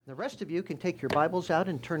The rest of you can take your Bibles out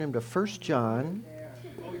and turn them to 1 John.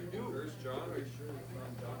 Oh, you do? 1 John? Are you sure it's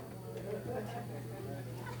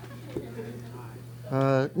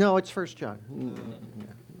not John? No, it's 1 John.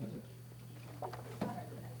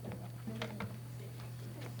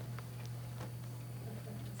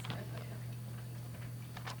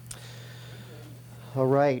 All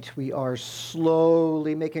right, we are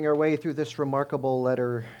slowly making our way through this remarkable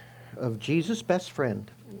letter of Jesus' best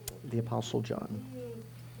friend, the Apostle John.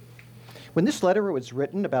 When this letter was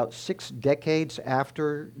written about 6 decades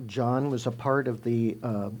after John was a part of the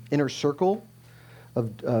inner circle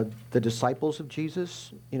of the disciples of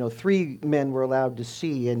Jesus, 3 men were allowed to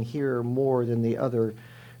see and hear more than the other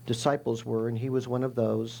disciples were, and he was one of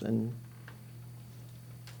those. And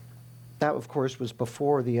that, of course, was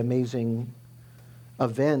before the amazing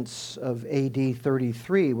events of AD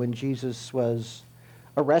 33 when Jesus was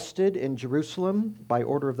arrested in Jerusalem by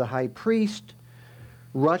order of the high priest,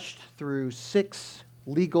 rushed through 6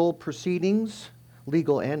 legal proceedings,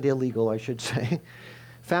 legal and illegal, I should say,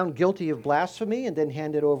 found guilty of blasphemy, and then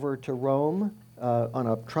handed over to Rome on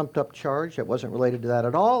a trumped-up charge that wasn't related to that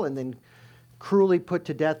at all, and then cruelly put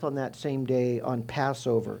to death on that same day on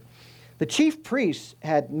Passover. The chief priests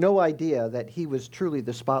had no idea that he was truly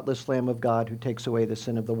the spotless Lamb of God who takes away the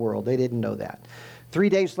sin of the world. They didn't know that. 3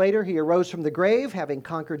 days later, he arose from the grave, having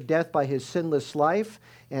conquered death by his sinless life,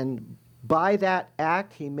 and by that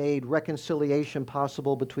act, he made reconciliation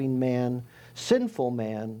possible between man, sinful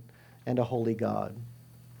man, and a holy God.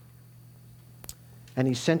 And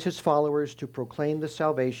he sent his followers to proclaim the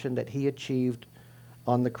salvation that he achieved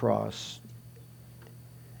on the cross.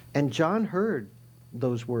 And John heard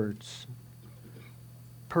those words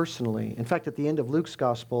personally. In fact, at the end of Luke's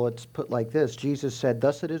gospel, it's put like this. Jesus said,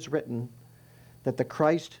 "Thus it is written, that the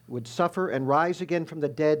Christ would suffer and rise again from the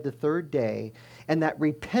dead the 3rd day, and that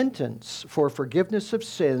repentance for forgiveness of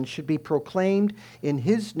sins should be proclaimed in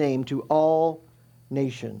his name to all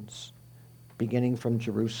nations, beginning from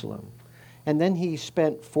Jerusalem." And then he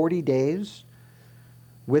spent 40 days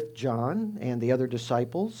with John and the other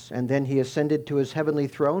disciples, and then he ascended to his heavenly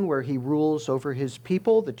throne where he rules over his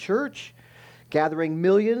people, the church, gathering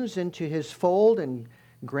millions into his fold and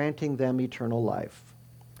granting them eternal life.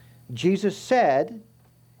 Jesus said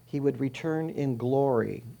he would return in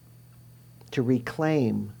glory to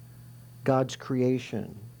reclaim God's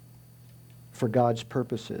creation for God's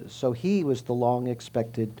purposes. So he was the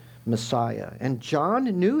long-expected Messiah. And John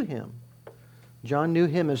knew him. John knew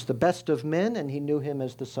him as the best of men, and he knew him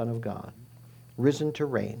as the Son of God, risen to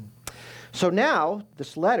reign. So now,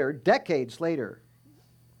 this letter, decades later,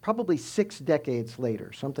 probably 6 decades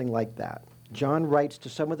later, something like that, John writes to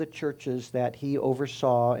some of the churches that he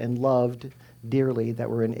oversaw and loved dearly that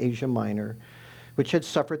were in Asia Minor, which had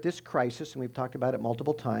suffered this crisis, and we've talked about it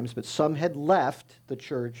multiple times, but some had left the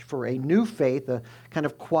church for a new faith, a kind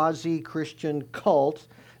of quasi-Christian cult,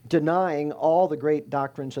 denying all the great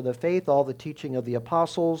doctrines of the faith, all the teaching of the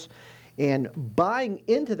apostles, and buying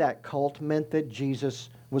into that cult meant that Jesus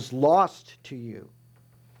was lost to you.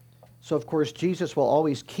 So, of course, Jesus will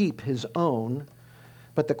always keep his own,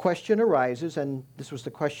 but the question arises, and this was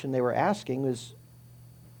the question they were asking, is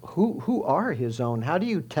who are his own? How do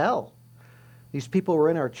you tell? These people were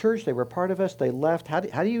in our church, they were part of us, they left. How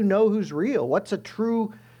do you know who's real? What's a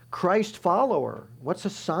true Christ follower? What's a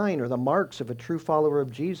sign or the marks of a true follower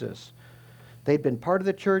of Jesus? They'd been part of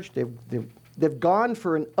the church, they've gone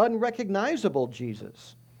for an unrecognizable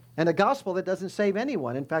Jesus and a gospel that doesn't save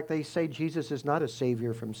anyone. In fact, they say Jesus is not a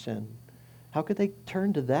savior from sin. How could they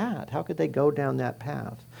turn to that? How could they go down that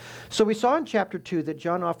path? So we saw in chapter 2 that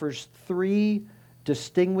John offers 3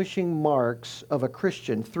 distinguishing marks of a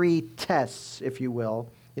Christian, 3 tests, if you will.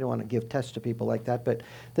 You don't want to give tests to people like that, but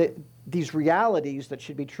these realities that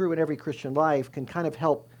should be true in every Christian life can kind of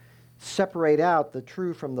help separate out the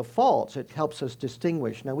true from the false. It helps us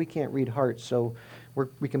distinguish. Now, we can't read hearts, so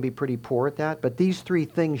we can be pretty poor at that, but these 3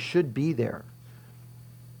 things should be there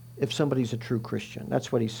if somebody's a true Christian.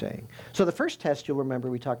 That's what he's saying. So the first test you'll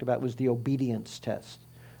remember we talked about was the obedience test.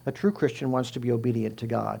 A true Christian wants to be obedient to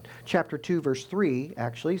God. Chapter 2, verse 3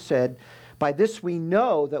 actually said, "By this we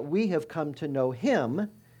know that we have come to know him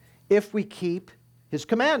if we keep his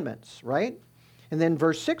commandments," right? And then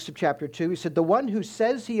verse 6 of chapter 2, he said, "The one who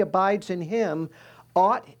says he abides in him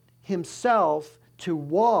ought himself to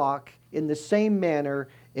walk in the same manner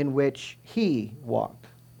in which he walked,"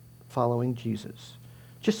 following Jesus.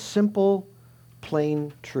 Just simple,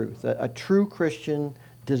 plain truth. A true Christian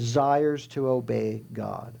desires to obey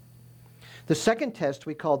God. The second test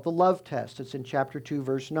we called the love test. It's in chapter 2,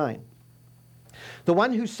 verse 9. "The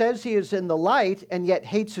one who says he is in the light and yet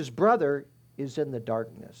hates his brother is in the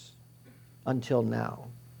darkness until now."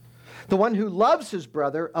 The one who loves his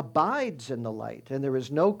brother abides in the light, and there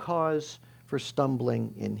is no cause for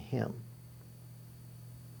stumbling in him.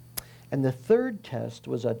 And the third test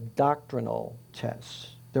was a doctrinal test.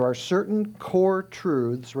 There are certain core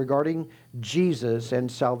truths regarding Jesus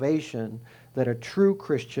and salvation that a true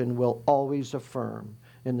Christian will always affirm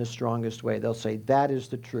in the strongest way. They'll say, that is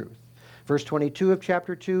the truth. Verse 22 of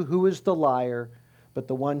chapter 2, who is the liar but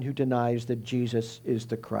the one who denies that Jesus is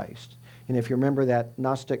the Christ? And if you remember that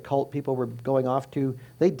Gnostic cult people were going off to,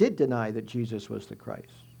 they did deny that Jesus was the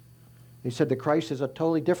Christ. They said the Christ is a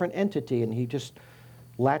totally different entity, and he just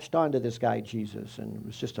latched onto this guy Jesus, and it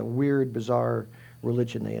was just a weird, bizarre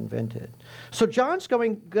religion they invented. So John's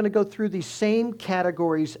going to go through these same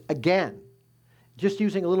categories again, just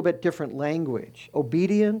using a little bit different language: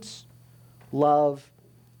 obedience, love,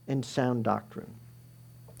 and sound doctrine.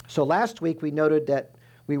 So last week we noted that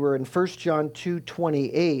we were in 1 John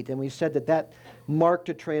 2:28, and we said that that marked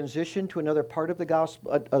a transition to another part of the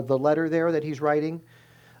gospel, of the letter there that he's writing,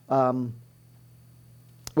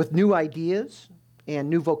 with new ideas and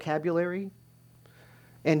new vocabulary.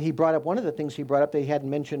 And he brought up, one of the things he brought up that he hadn't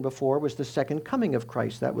mentioned before was the second coming of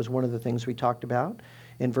Christ. That was one of the things we talked about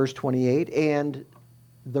in verse 28, and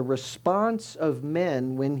the response of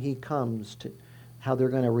men when he comes, to how they're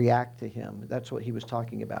going to react to him. That's what he was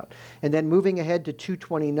talking about. And then moving ahead to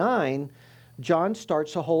 2:29, John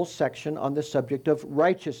starts a whole section on the subject of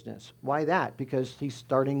righteousness. Why that? Because he's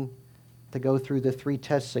starting to go through the three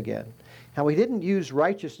tests again. Now, he didn't use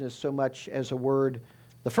righteousness so much as a word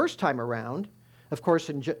the first time around. Of course,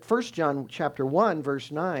 in 1 John chapter 1,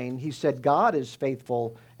 verse 9, he said, God is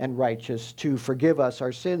faithful and righteous to forgive us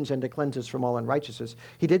our sins and to cleanse us from all unrighteousness.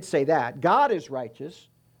 He did say that. God is righteous.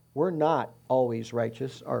 We're not always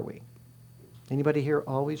righteous, are we? Anybody here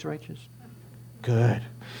always righteous? Good.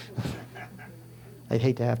 I'd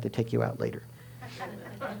hate to have to take you out later.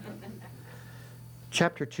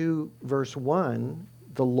 Chapter 2, verse 1,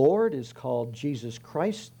 the Lord is called Jesus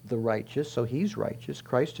Christ the righteous, so he's righteous.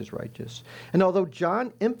 Christ is righteous. And although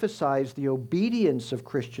John emphasized the obedience of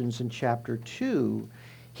Christians in chapter 2,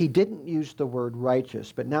 he didn't use the word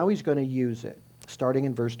righteous, but now he's going to use it, starting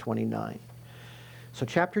in verse 29. So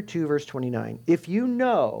chapter 2, verse 29, if you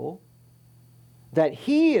know that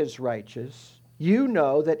he is righteous, you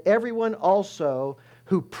know that everyone also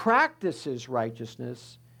who practices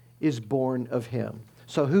righteousness is born of him.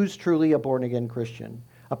 So who's truly a born-again Christian?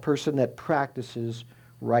 A person that practices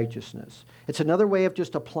righteousness. It's another way of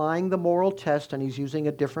just applying the moral test, and he's using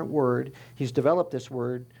a different word. He's developed this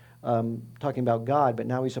word talking about God, but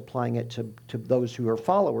now he's applying it to those who are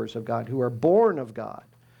followers of God, who are born of God.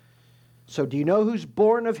 So do you know who's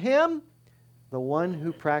born of him? The one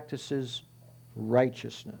who practices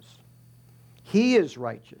righteousness. He is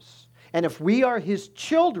righteous. And if we are his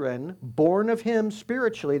children, born of him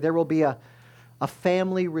spiritually, there will be a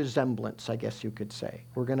family resemblance, I guess you could say.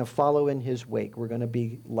 We're going to follow in his wake. We're going to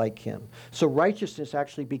be like him. So righteousness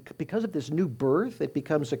actually, because of this new birth, it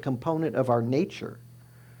becomes a component of our nature.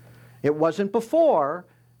 It wasn't before,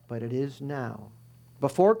 but it is now.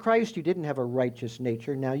 Before Christ, you didn't have a righteous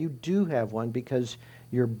nature. Now you do have one because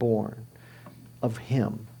you're born of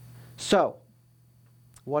him. So,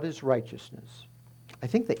 what is righteousness? I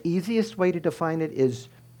think the easiest way to define it is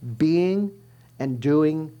being and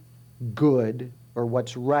doing good, or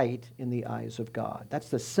what's right in the eyes of God. That's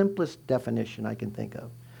the simplest definition I can think of.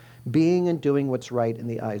 Being and doing what's right in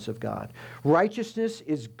the eyes of God. Righteousness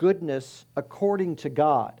is goodness according to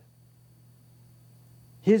God.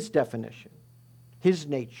 His definition, his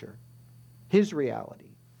nature, his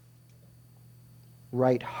reality.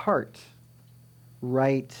 Right heart,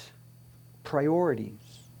 right priorities,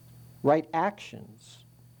 right actions.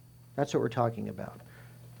 That's what we're talking about.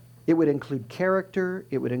 It would include character,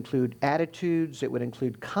 it would include attitudes, it would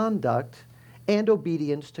include conduct, and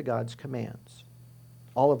obedience to God's commands.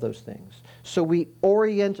 All of those things. So we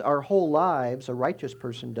orient our whole lives, a righteous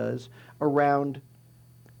person does, around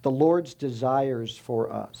the Lord's desires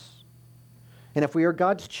for us. And if we are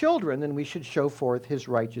God's children, then we should show forth his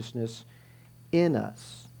righteousness in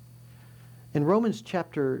us. In Romans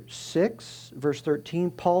chapter 6, verse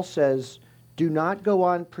 13, Paul says, do not go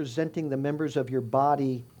on presenting the members of your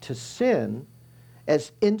body to sin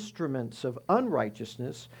as instruments of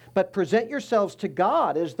unrighteousness, but present yourselves to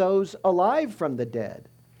God as those alive from the dead,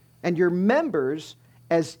 and your members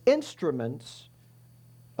as instruments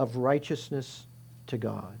of righteousness to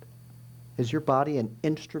God. Is your body an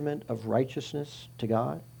instrument of righteousness to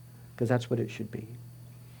God? Because that's what it should be.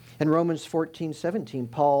 In Romans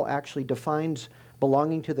 14:17, Paul actually defines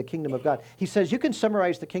belonging to the kingdom of God. He says you can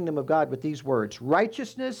summarize the kingdom of God with these words: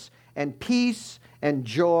 righteousness and peace and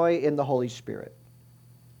joy in the Holy Spirit.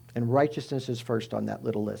 And righteousness is first on that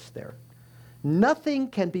little list there. Nothing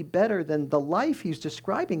can be better than the life he's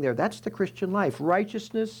describing there. That's the Christian life.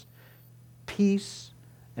 Righteousness, peace,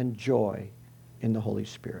 and joy in the Holy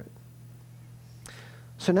Spirit.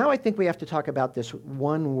 So now I think we have to talk about this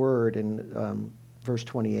one word in verse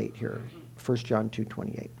 28 here, 1 John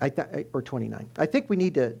 2:28, or 29. I think we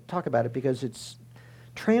need to talk about it because it's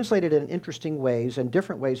translated in interesting ways and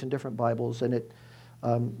different ways in different Bibles, and it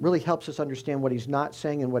really helps us understand what he's not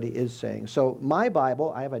saying and what he is saying. So my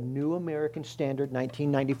Bible, I have a New American Standard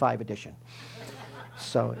 1995 edition.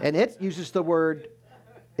 So, and it uses the word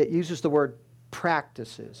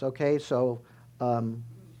practices, okay? So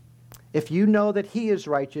if you know that he is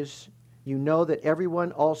righteous, you know that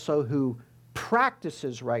everyone also who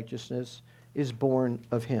practices righteousness is born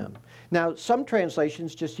of him. Now, some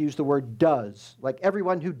translations just use the word does, like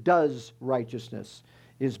everyone who does righteousness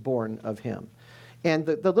is born of him. And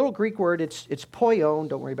the little Greek word, it's poion,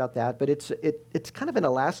 don't worry about that, but it's kind of an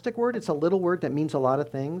elastic word. It's a little word that means a lot of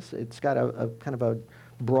things. It's got a kind of a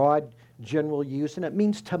broad general use, and it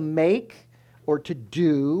means to make or to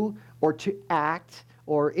do or to act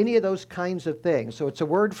or any of those kinds of things. So it's a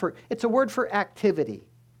word for activity.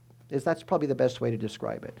 That's probably the best way to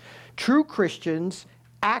describe it. True Christians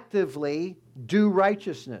actively do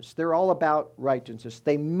righteousness. They're all about righteousness.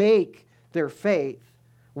 They make their faith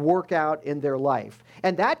work out in their life.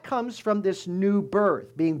 And that comes from this new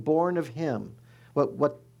birth, being born of him.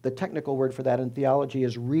 What the technical word for that in theology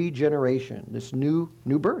is regeneration, this new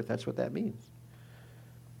birth. That's what that means.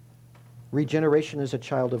 Regeneration is a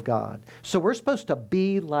child of God. So we're supposed to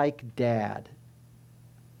be like Dad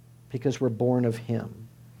because we're born of him.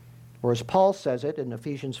 Or as Paul says it in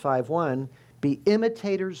Ephesians 5:1, be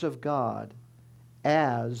imitators of God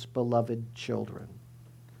as beloved children.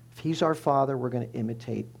 If he's our Father, we're going to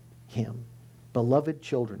imitate him. Beloved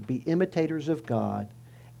children, be imitators of God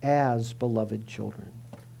as beloved children.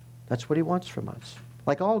 That's what he wants from us,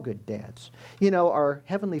 like all good dads. You know, our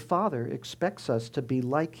Heavenly Father expects us to be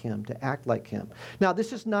like him, to act like him. Now,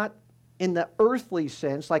 this is not in the earthly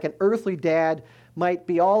sense, like an earthly dad might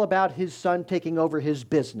be all about his son taking over his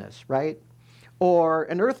business, right? Or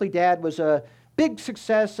an earthly dad was a big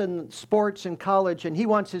success in sports and college, and he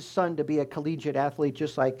wants his son to be a collegiate athlete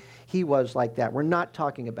just like he was like that. We're not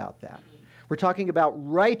talking about that. We're talking about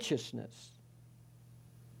righteousness.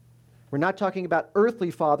 We're not talking about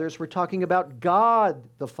earthly fathers. We're talking about God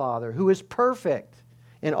the Father, who is perfect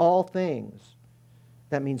in all things.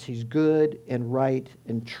 That means he's good and right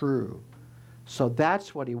and true. So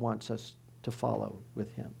that's what he wants us to follow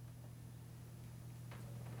with him.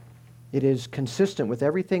 It is consistent with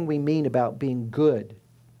everything we mean about being good.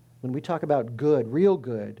 When we talk about good, real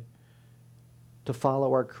good, to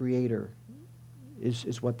follow our Creator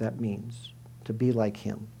is what that means, to be like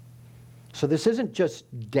him. So this isn't just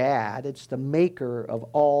Dad, it's the maker of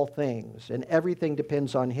all things, and everything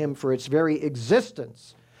depends on him for its very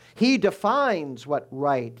existence. He defines what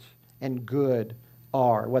right and good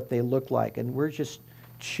are, what they look like, and we're just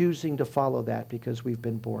choosing to follow that because we've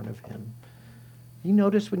been born of him. You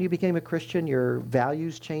notice when you became a Christian, your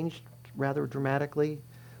values changed rather dramatically?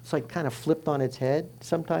 It's like kind of flipped on its head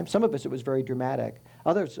sometimes. Some of us, it was very dramatic.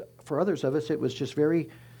 For others of us, it was just very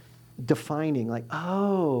defining, like,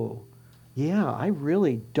 oh, yeah, I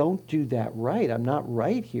really don't do that right. I'm not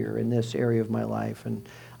right here in this area of my life, and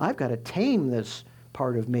I've got to tame this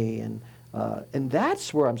part of me, and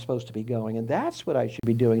that's where I'm supposed to be going, and that's what I should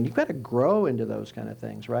be doing. You've got to grow into those kind of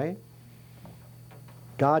things, right?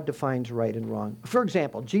 God defines right and wrong. For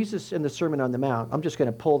example, Jesus in the Sermon on the Mount, I'm just going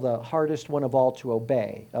to pull the hardest one of all to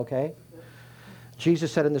obey, okay?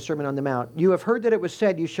 Jesus said in the Sermon on the Mount, you have heard that it was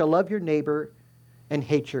said, you shall love your neighbor and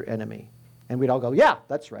hate your enemy. And we'd all go, yeah,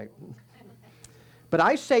 that's right. But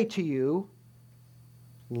I say to you,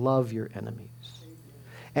 love your enemies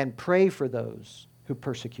and pray for those who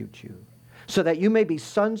persecute you, so that you may be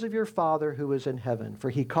sons of your Father who is in heaven.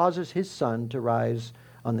 For he causes his sun to rise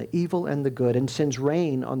on the evil and the good, and sends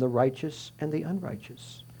rain on the righteous and the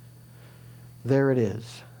unrighteous. There it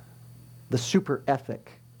is, the super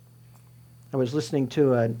ethic. I was listening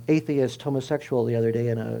to an atheist homosexual the other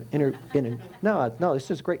day no,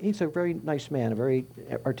 this is great. He's a very nice man, a very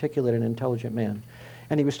articulate and intelligent man.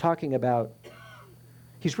 And he was talking about,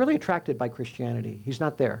 he's really attracted by Christianity. He's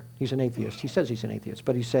not there. He's an atheist. He says he's an atheist.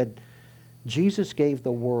 But he said, Jesus gave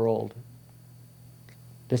the world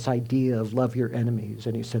this idea of love your enemies.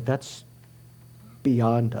 And he said, that's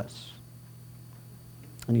beyond us.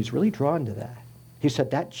 And he's really drawn to that. He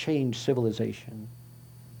said that changed civilization.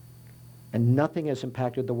 And nothing has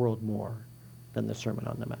impacted the world more than the Sermon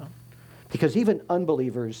on the Mount. Because even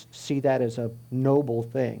unbelievers see that as a noble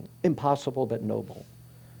thing. Impossible, but noble.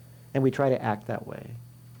 And we try to act that way.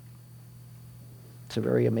 It's a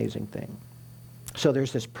very amazing thing. So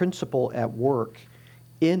there's this principle at work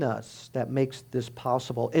in us that makes this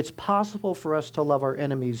possible. It's possible for us to love our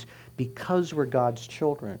enemies because we're God's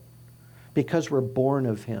children, because we're born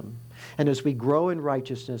of Him. And as we grow in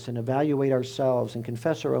righteousness and evaluate ourselves and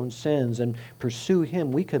confess our own sins and pursue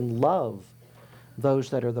Him, we can love those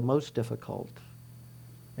that are the most difficult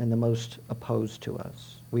and the most opposed to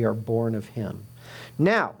us. We are born of Him.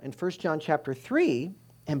 Now, in 1 John chapter 3,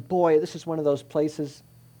 and boy, this is one of those places.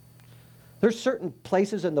 There's certain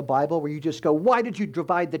places in the Bible where you just go, why did you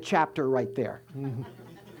divide the chapter right there?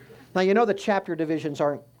 Now, you know the chapter divisions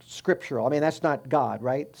aren't scriptural. I mean, that's not God,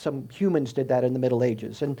 right? Some humans did that in the Middle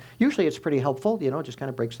Ages. And usually it's pretty helpful, it just kind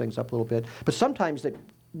of breaks things up a little bit. But sometimes it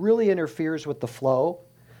really interferes with the flow.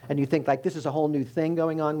 And you think like this is a whole new thing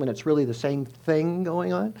going on when it's really the same thing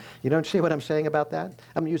going on. You don't see what I'm saying about that?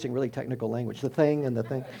 I'm using really technical language, the thing and the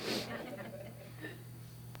thing.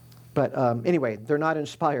 But anyway, they're not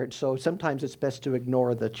inspired, so sometimes it's best to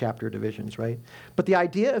ignore the chapter divisions, right? But the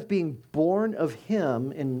idea of being born of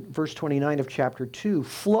Him in verse 29 of chapter 2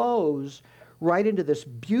 flows right into this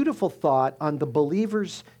beautiful thought on the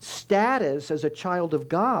believer's status as a child of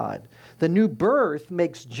God. The new birth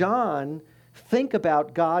makes John think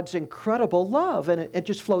about God's incredible love, and it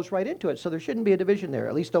just flows right into it. So there shouldn't be a division there.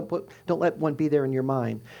 At least don't let one be there in your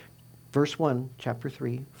mind. Verse 1, chapter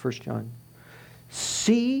 3, 1 John.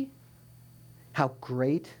 See how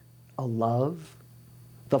great a love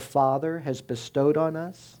the Father has bestowed on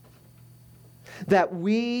us, that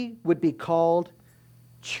we would be called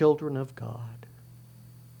children of God.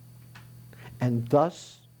 And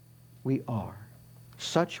thus we are.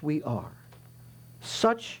 Such we are.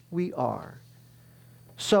 Such we are.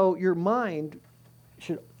 So your mind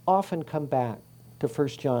should often come back to 1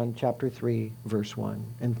 John chapter 3, verse 1,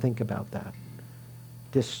 and think about that.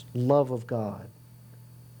 This love of God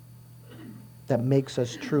that makes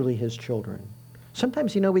us truly His children.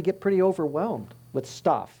 Sometimes, we get pretty overwhelmed with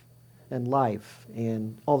stuff and life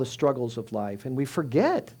and all the struggles of life, and we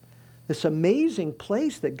forget this amazing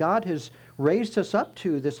place that God has raised us up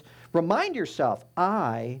to. Remind yourself,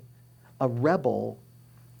 I, a rebel,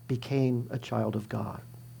 became a child of God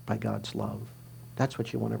by God's love. That's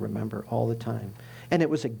what you want to remember all the time. And it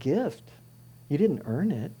was a gift. You didn't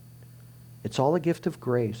earn it. It's all a gift of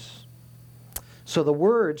grace. So the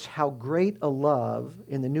words, how great a love,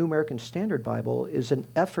 in the New American Standard Bible is an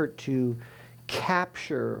effort to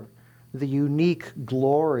capture the unique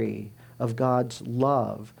glory of God's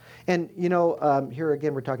love. And, here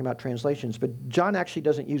again we're talking about translations, but John actually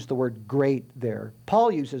doesn't use the word great there.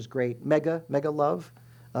 Paul uses great, mega love,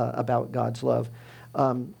 about God's love.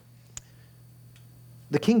 The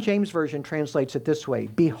King James Version translates it this way,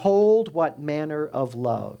 behold what manner of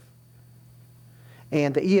love.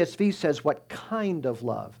 And the ESV says, what kind of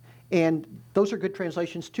love? And those are good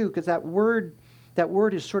translations too, because that word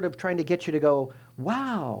is sort of trying to get you to go,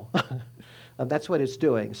 wow. That's what it's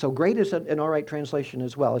doing. So great is an all right translation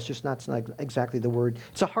as well. It's just not exactly the word.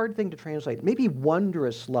 It's a hard thing to translate. Maybe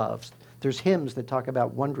wondrous love. There's hymns that talk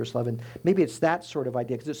about wondrous love, and maybe it's that sort of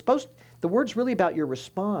idea. Because the word's really about your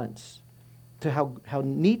response to how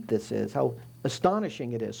neat this is, how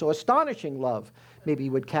astonishing it is. So astonishing love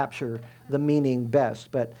maybe would capture the meaning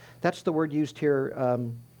best. But that's the word used here,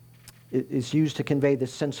 is used to convey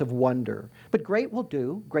this sense of wonder. But great will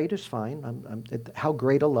do. Great is fine. How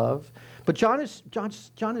great a love. But John is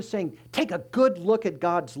saying, take a good look at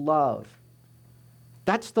God's love.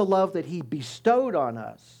 That's the love that He bestowed on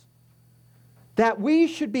us. That we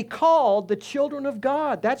should be called the children of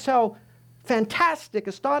God. That's how fantastic,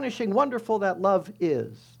 astonishing, wonderful that love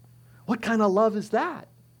is. What kind of love is that?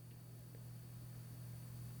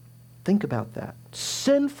 Think about that.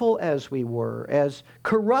 Sinful as we were, as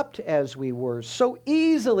corrupt as we were, so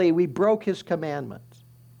easily we broke His commandments.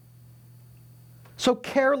 So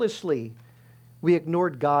carelessly we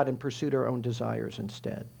ignored God and pursued our own desires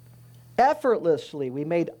instead. Effortlessly we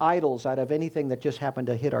made idols out of anything that just happened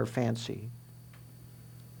to hit our fancy.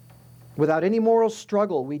 Without any moral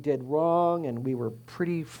struggle, we did wrong and we were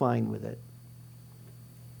pretty fine with it.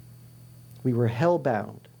 We were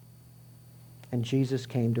hell-bound. And Jesus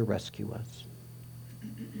came to rescue us.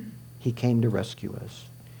 He came to rescue us.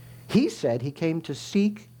 He said He came to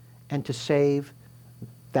seek and to save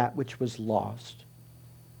that which was lost.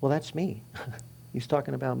 Well, that's me. He's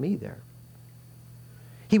talking about me there.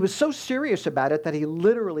 He was so serious about it that He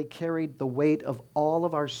literally carried the weight of all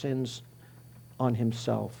of our sins on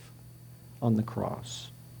Himself on the cross.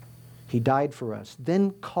 He died for us,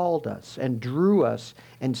 then called us and drew us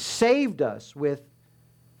and saved us with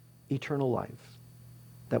eternal life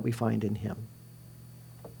that we find in Him.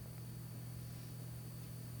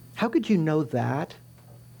 How could you know that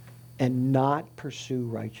and not pursue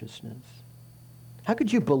righteousness? How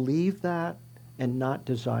could you believe that and not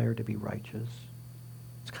desire to be righteous?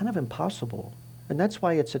 It's kind of impossible. And that's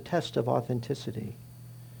why it's a test of authenticity.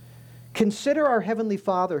 Consider our Heavenly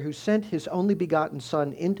Father who sent His only begotten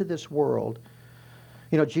Son into this world.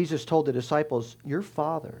 You know, Jesus told the disciples, your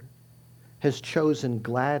Father has chosen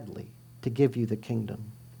gladly to give you the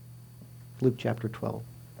kingdom. Luke chapter 12.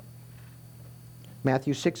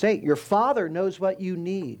 Matthew 6:8, your Father knows what you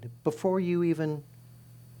need before you even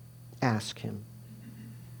ask Him.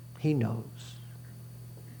 He knows.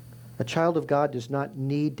 A child of God does not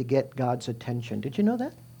need to get God's attention. Did you know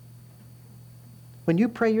that? When you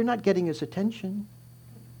pray, you're not getting His attention.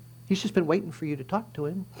 He's just been waiting for you to talk to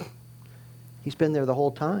Him. He's been there the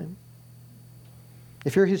whole time.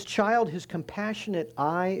 If you're His child, His compassionate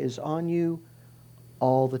eye is on you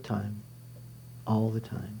all the time. All the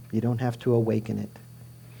time. You don't have to awaken it.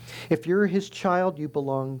 If you're His child, you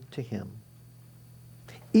belong to Him.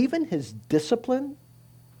 Even His discipline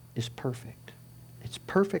is perfect. It's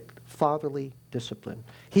perfect fatherly discipline.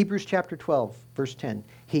 Hebrews chapter 12, verse 10.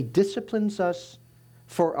 He disciplines us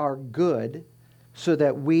for our good so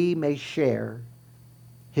that we may share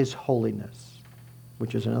His holiness,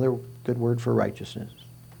 which is another good word for righteousness.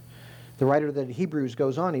 The writer of the Hebrews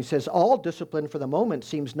goes on. He says, all discipline for the moment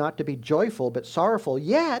seems not to be joyful but sorrowful,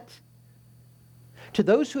 yet to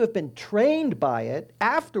those who have been trained by it,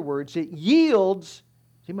 afterwards it yields,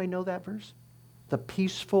 does anybody know that verse? The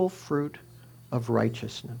peaceful fruit of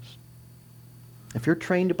righteousness. If you're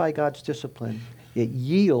trained by God's discipline, it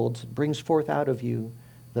yields, brings forth out of you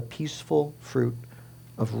the peaceful fruit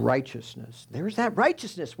of righteousness. There's that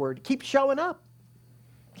righteousness word. Keep showing up.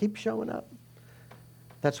 Keep showing up.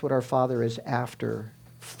 That's what our Father is after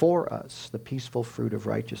for us, the peaceful fruit of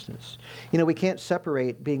righteousness. You know, we can't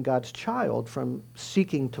separate being God's child from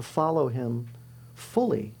seeking to follow Him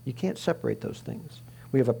fully. You can't separate those things.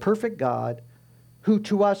 We have a perfect God who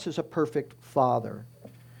to us is a perfect Father.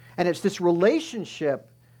 And it's this relationship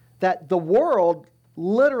that the world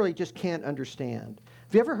literally just can't understand.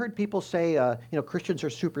 Have you ever heard people say, Christians are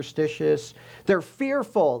superstitious? They're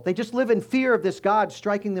fearful. They just live in fear of this God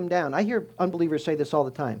striking them down. I hear unbelievers say this all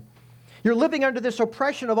the time. You're living under this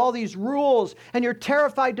oppression of all these rules, and you're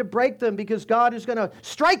terrified to break them because God is going to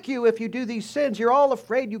strike you if you do these sins. You're all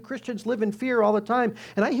afraid. You Christians live in fear all the time.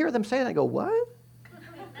 And I hear them say that, and I go, what?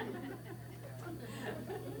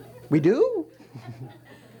 We do?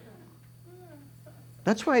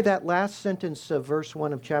 That's why that last sentence of verse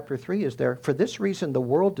 1 of chapter 3 is there. For this reason, the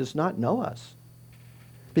world does not know us,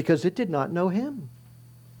 because it did not know Him.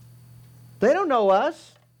 They don't know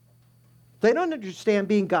us. They don't understand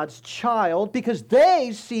being God's child because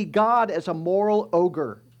they see God as a moral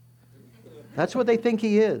ogre. That's what they think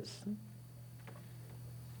He is.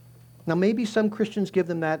 Now, maybe some Christians give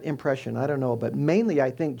them that impression. I don't know. But mainly, I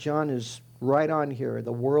think John is right on here.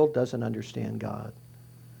 The world doesn't understand God,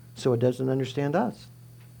 so it doesn't understand us.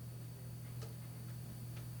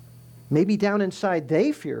 Maybe down inside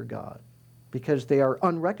they fear God because they are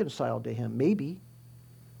unreconciled to Him. Maybe.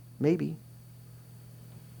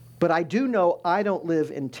 But I do know I don't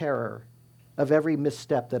live in terror of every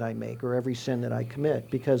misstep that I make or every sin that I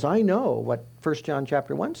commit, because I know what 1 John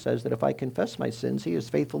chapter 1 says, that if I confess my sins, He is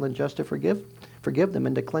faithful and just to forgive them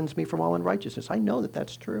and to cleanse me from all unrighteousness. I know that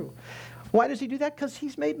that's true. Why does He do that? Because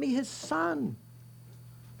He's made me His son.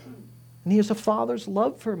 And He has a Father's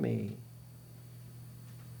love for me.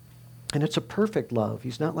 And it's a perfect love.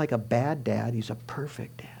 He's not like a bad dad. He's a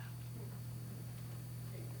perfect dad.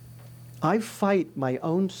 I fight my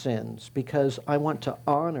own sins because I want to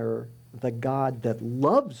honor the God that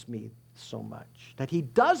loves me so much, that He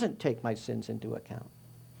doesn't take my sins into account.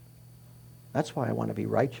 That's why I want to be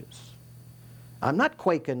righteous. I'm not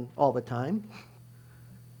quaking all the time.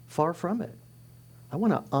 Far from it. I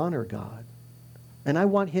want to honor God. And I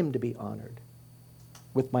want Him to be honored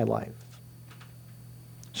with my life.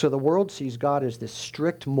 So the world sees God as this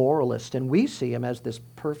strict moralist, and we see Him as this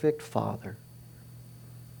perfect Father.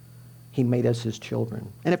 He made us His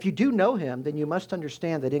children. And if you do know Him, then you must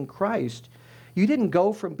understand that in Christ, you didn't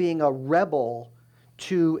go from being a rebel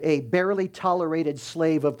to a barely tolerated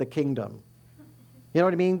slave of the kingdom. You know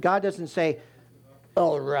what I mean? God doesn't say,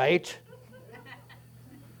 all right,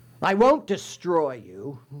 I won't destroy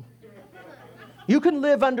you. You can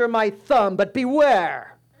live under my thumb, but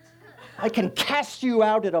beware. I can cast you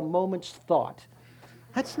out at a moment's thought.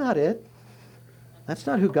 That's not it. That's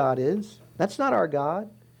not who God is. That's not our God.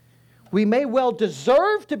 We may well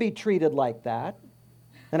deserve to be treated like that.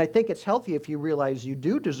 And I think it's healthy if you realize you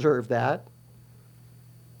do deserve that.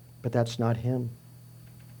 But that's not Him.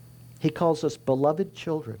 He calls us beloved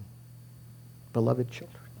children. beloved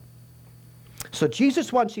children. So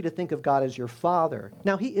Jesus wants you to think of God as your Father.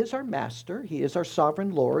 Now, He is our Master. He is our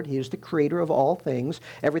sovereign Lord. He is the creator of all things.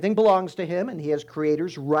 Everything belongs to Him, and He has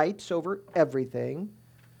creator's rights over everything.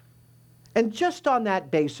 And just on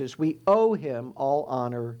that basis, we owe Him all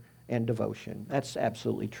honor and devotion. That's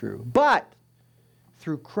absolutely true. But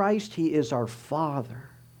through Christ, He is our Father,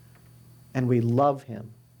 and we love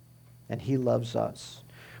Him, and He loves us.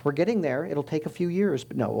 We're getting there. It'll take a few years,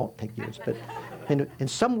 but no, it won't take years. But in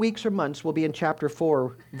some weeks or months, we'll be in chapter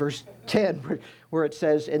 4, verse 10, where it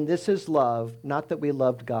says, "And this is love, not that we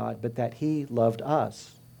loved God, but that He loved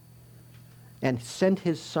us and sent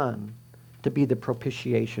His Son to be the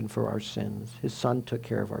propitiation for our sins." His Son took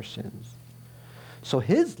care of our sins. So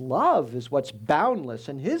His love is what's boundless,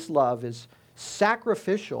 and His love is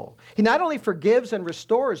sacrificial. He not only forgives and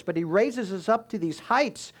restores, but He raises us up to these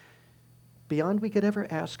heights beyond we could ever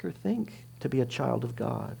ask or think to be a child of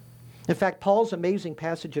God. In fact, Paul's amazing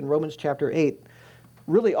passage in Romans chapter 8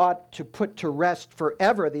 really ought to put to rest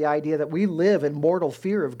forever the idea that we live in mortal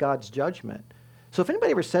fear of God's judgment. So if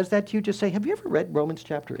anybody ever says that to you, just say, "Have you ever read Romans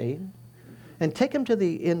chapter 8? And take them to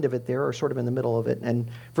the end of it there, or sort of in the middle of it.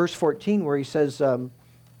 And verse 14, where he says,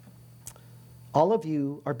 all of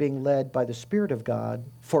you are being led by the Spirit of God.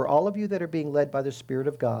 For all of you that are being led by the Spirit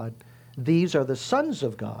of God, these are the sons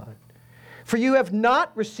of God. For you have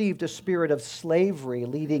not received a spirit of slavery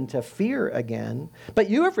leading to fear again, but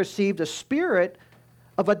you have received a spirit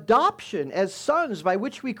of adoption as sons, by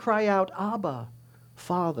which we cry out, Abba,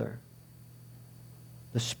 Father.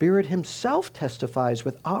 The Spirit Himself testifies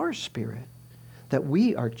with our spirit that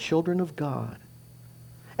we are children of God.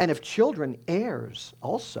 And if children, heirs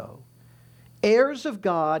also, heirs of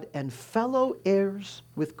God and fellow heirs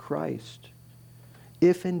with Christ,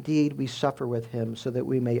 if indeed we suffer with Him, so that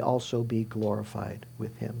we may also be glorified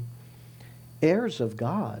with Him. Heirs of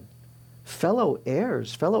God, fellow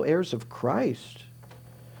heirs of Christ.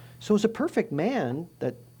 So as a perfect man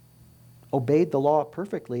that obeyed the law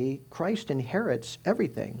perfectly, Christ inherits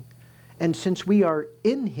everything. And since we are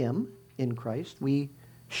in Him, in Christ, we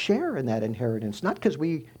share in that inheritance, not because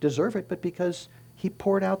we deserve it, but because He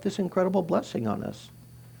poured out this incredible blessing on us.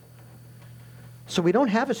 So we don't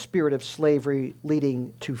have a spirit of slavery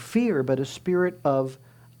leading to fear, but a spirit of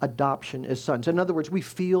adoption as sons. In other words, we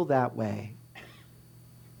feel that way.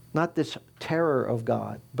 Not this terror of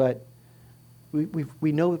God, but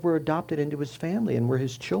we know that we're adopted into His family and we're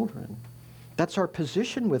His children. That's our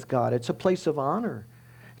position with God. It's a place of honor.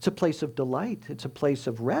 It's a place of delight. It's a place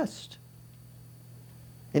of rest.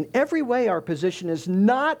 In every way, our position is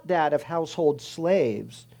not that of household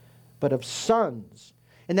slaves, but of sons.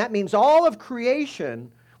 And that means all of creation,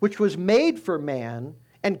 which was made for man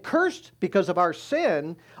and cursed because of our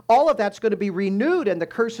sin, all of that's going to be renewed, and the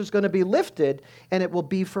curse is going to be lifted, and it will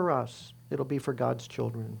be for us. It'll be for God's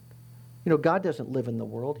children. You know, God doesn't live in the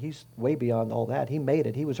world. He's way beyond all that. He made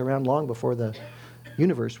it. He was around long before the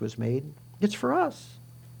universe was made. It's for us,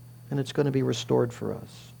 and it's going to be restored for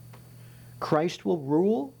us. Christ will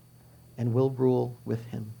rule, and we'll rule with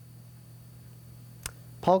Him.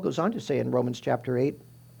 Paul goes on to say in Romans chapter 8,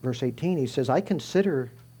 verse 18, he says, I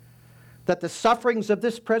consider that the sufferings of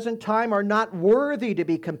this present time are not worthy to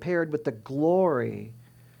be compared with the glory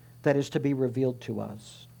that is to be revealed to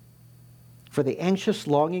us. For the anxious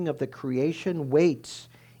longing of the creation waits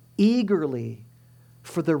eagerly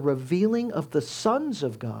for the revealing of the sons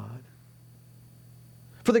of God.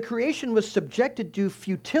 For the creation was subjected to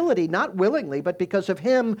futility, not willingly, but because of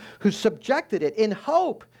Him who subjected it, in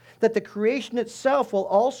hope that the creation itself will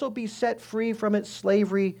also be set free from its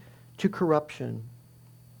slavery to corruption,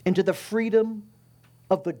 into the freedom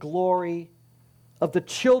of the glory of the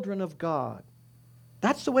children of God.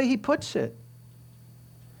 That's the way he puts it.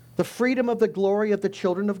 The freedom of the glory of the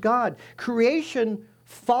children of God. Creation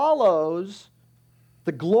follows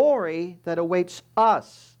the glory that awaits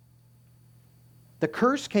us. The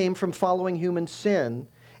curse came from following human sin,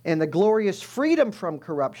 and the glorious freedom from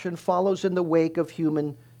corruption follows in the wake of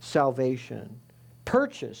human salvation,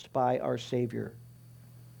 purchased by our Savior.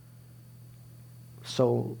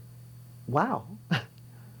 So, wow.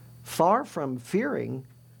 Far from fearing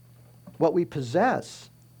what we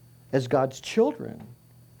possess as God's children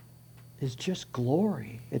is just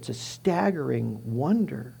glory. It's a staggering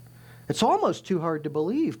wonder. It's almost too hard to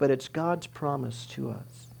believe, but it's God's promise to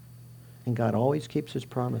us. And God always keeps His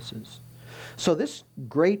promises. So this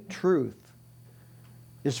great truth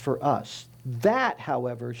is for us. That,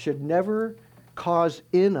 however, should never cause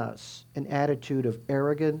in us an attitude of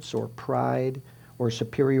arrogance or pride or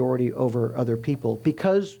superiority over other people.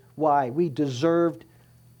 Because, why? We deserved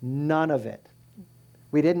none of it.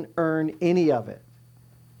 We didn't earn any of it.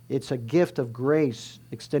 It's a gift of grace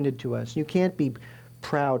extended to us. You can't be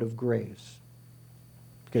proud of grace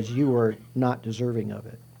because you are not deserving of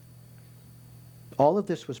it. All of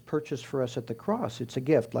this was purchased for us at the cross. It's a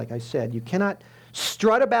gift, like I said. You cannot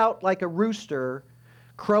strut about like a rooster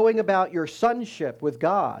crowing about your sonship with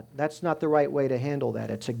God. That's not the right way to handle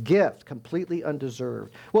that. It's a gift, completely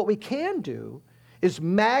undeserved. What we can do is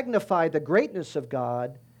magnify the greatness of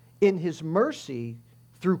God in His mercy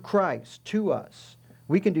through Christ to us.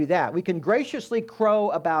 We can do that. We can graciously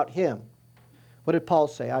crow about Him. What did Paul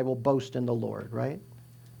say? I will boast in the Lord, right?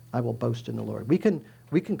 I will boast in the Lord. We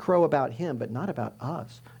can crow about Him, but not about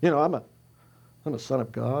us. You know, I'm a son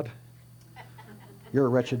of God. You're a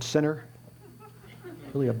wretched sinner.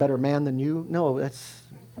 Really a better man than you? No,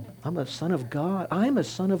 I'm a son of God. I'm a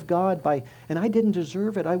son of God and I didn't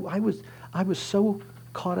deserve it. I was so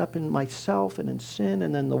caught up in myself and in sin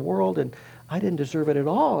and in the world, and I didn't deserve it at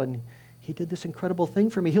all. And He did this incredible thing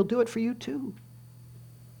for me. He'll do it for you too.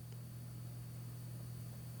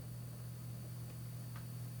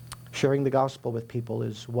 Sharing the gospel with people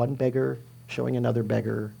is one beggar showing another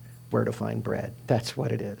beggar where to find bread. That's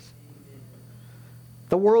what it is.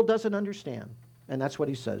 The world doesn't understand, and that's what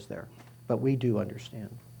he says there. But we do understand.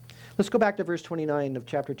 Let's go back to verse 29 of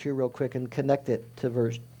chapter 2 real quick and connect it to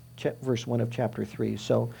verse 1 of chapter 3.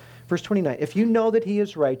 So, verse 29, if you know that He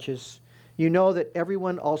is righteous, you know that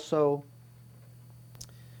everyone also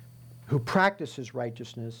who practices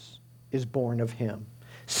righteousness is born of Him.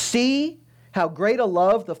 See how great a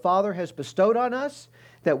love the Father has bestowed on us,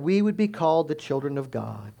 that we would be called the children of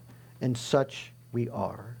God, and such we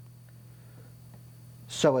are.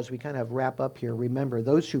 So as we kind of wrap up here, remember,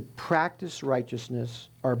 those who practice righteousness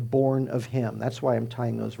are born of Him. That's why I'm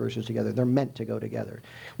tying those verses together. They're meant to go together.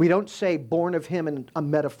 We don't say born of Him in a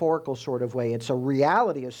metaphorical sort of way. It's a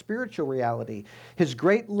reality, a spiritual reality. His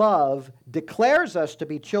great love declares us to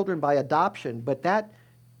be children by adoption, but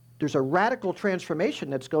there's a radical transformation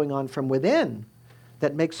that's going on from within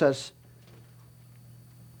that makes us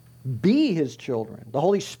be His children. The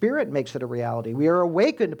Holy Spirit makes it a reality. We are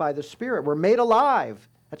awakened by the Spirit. We're made alive.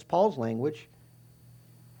 That's Paul's language.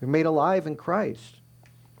 We're made alive in Christ.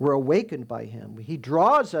 We're awakened by Him. He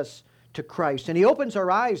draws us to Christ, and He opens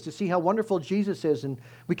our eyes to see how wonderful Jesus is, and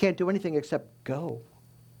we can't do anything except go.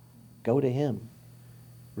 Go to Him.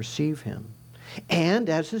 Receive Him. And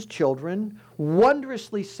as His children,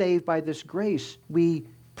 wondrously saved by this grace, we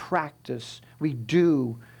practice, we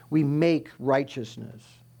do, we make righteousness.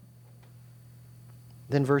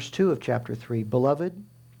 Then verse 2 of chapter 3, Beloved,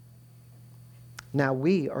 now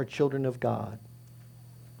we are children of God,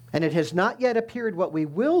 and it has not yet appeared what we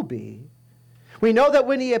will be. We know that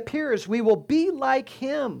when He appears, we will be like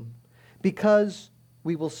Him, because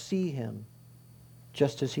we will see Him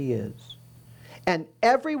just as He is. And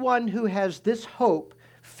everyone who has this hope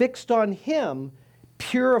fixed on Him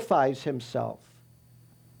purifies himself,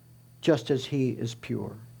 just as He is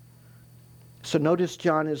pure. So notice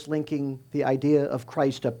John is linking the idea of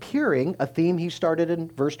Christ appearing, a theme he started in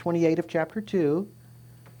verse 28 of chapter 2.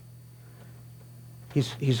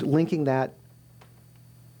 He's linking that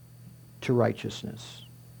to righteousness.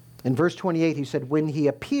 In verse 28 he said, when He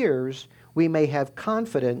appears, we may have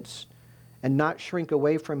confidence and not shrink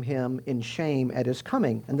away from Him in shame at His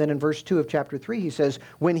coming. And then in verse 2 of chapter 3 he says,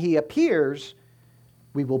 when He appears,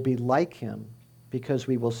 we will be like Him, because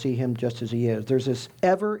we will see Him just as He is. There's this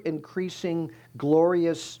ever-increasing,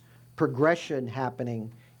 glorious progression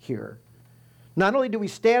happening here. Not only do we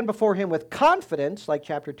stand before Him with confidence, like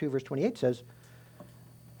chapter 2, verse 28 says,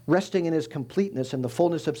 resting in His completeness and the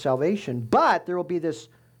fullness of salvation, but there will be this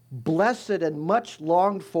blessed and much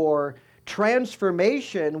longed for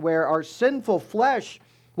transformation where our sinful flesh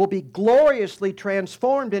will be gloriously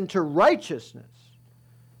transformed into righteousness.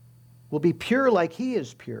 We'll be pure like He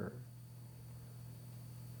is pure.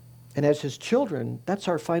 And as His children, that's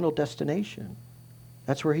our final destination.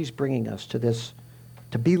 That's where He's bringing us to this,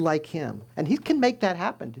 to be like Him. And He can make that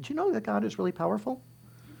happen. Did you know that God is really powerful?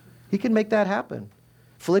 He can make that happen.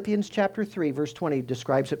 Philippians chapter 3, verse 20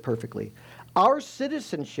 describes it perfectly. Our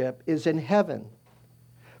citizenship is in heaven,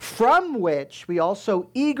 from which we also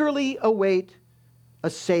eagerly await a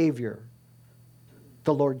Savior,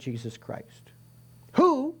 the Lord Jesus Christ,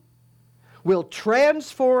 who will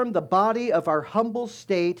transform the body of our humble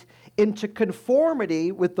state into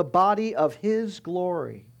conformity with the body of His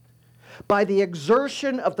glory, by the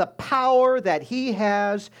exertion of the power that He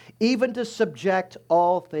has, even to subject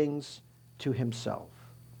all things to Himself.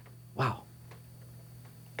 Wow.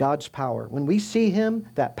 God's power. When we see Him,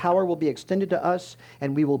 that power will be extended to us,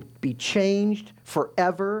 and we will be changed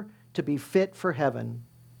forever to be fit for heaven,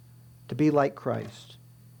 to be like Christ.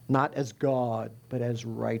 not as God, but as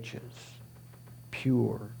righteous,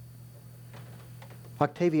 pure.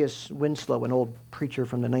 Octavius Winslow, an old preacher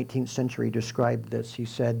from the 19th century, described this. He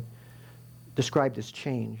said, described this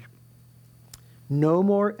change. No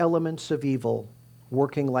more elements of evil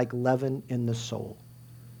working like leaven in the soul.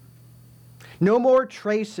 No more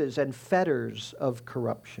traces and fetters of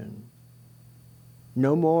corruption.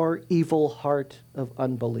 No more evil heart of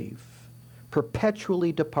unbelief,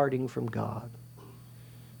 perpetually departing from God.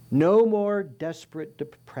 No more desperate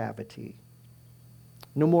depravity.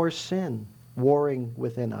 No more sin warring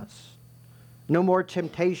within us. No more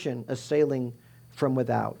temptation assailing from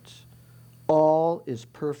without. All is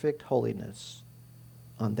perfect holiness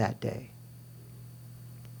on that day.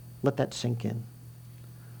 Let that sink in.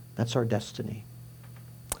 That's our destiny.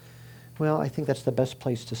 Well, I think that's the best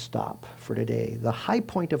place to stop for today, the high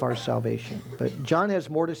point of our salvation. But John has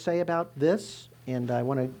more to say about this, and I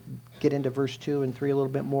want to get into verse 2 and 3 a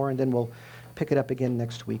little bit more, and then we'll pick it up again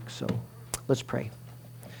next week. So let's pray.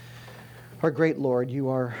 Our great Lord, you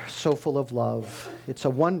are so full of love. It's a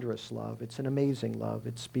wondrous love. It's an amazing love.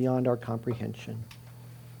 It's beyond our comprehension.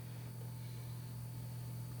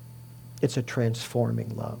 It's a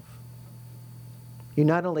transforming love. You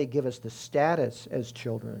not only give us the status as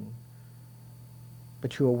children,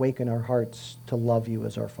 but you awaken our hearts to love you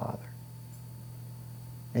as our Father.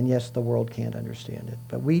 And yes, the world can't understand it,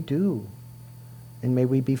 but we do. And may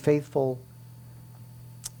we be faithful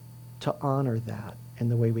to honor that in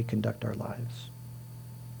the way we conduct our lives.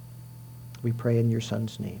 We pray in your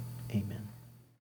Son's name. Amen.